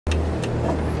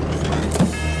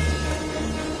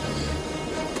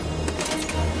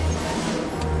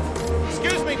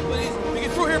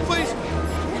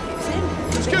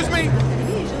Excuse me.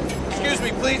 Excuse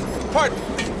me, please. Pardon.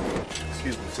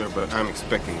 Excuse me, sir, but I'm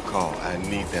expecting a call. I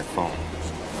need that phone.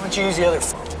 Why don't you use the other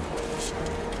phone?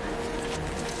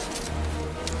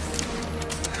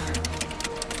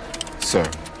 Sir,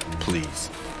 please.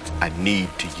 I need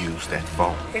to use that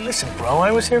phone. Hey, listen, bro,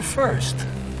 I was here first.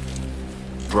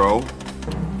 Bro?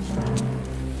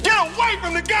 Get away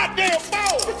from the goddamn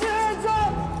phone! Get your hands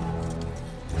up!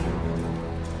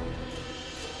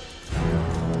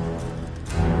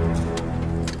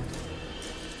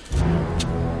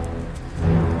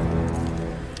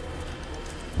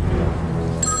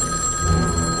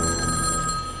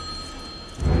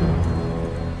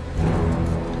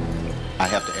 I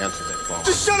have to answer that phone.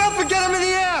 Just shut up and get him in the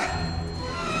air!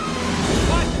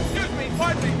 What? Excuse me,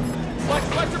 pardon me. Watch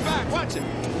your back, watch it.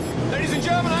 Ladies and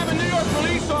gentlemen, I'm a New York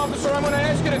police officer. I'm going to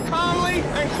ask you to calmly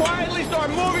and quietly start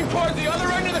moving towards the other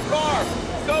end of the car.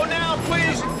 Go now,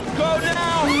 please. Go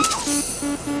now.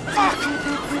 Fuck!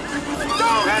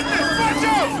 Don't hit this! Watch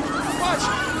out!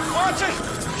 Watch it!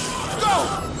 Go!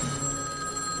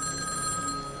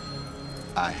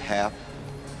 I have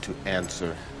to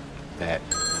answer that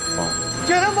phone.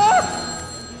 Get him up!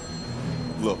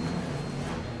 Look,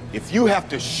 if you have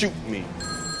to shoot me,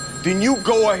 then you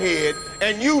go ahead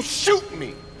and you shoot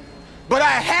me. But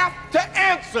I have to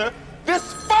answer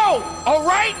this phone, all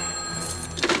right?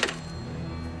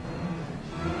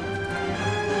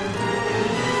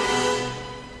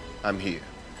 I'm here.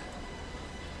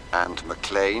 And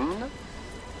McClane?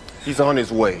 He's on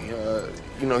his way.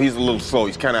 You know, he's a little slow.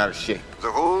 He's kind of out of shape. The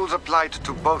rules applied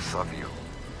to both of you.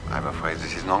 I'm afraid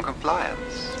this is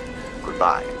non-compliance.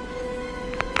 Goodbye.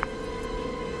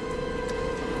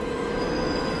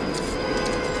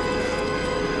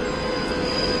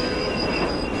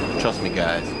 Trust me,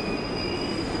 guys.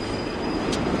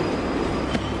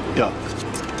 Duck.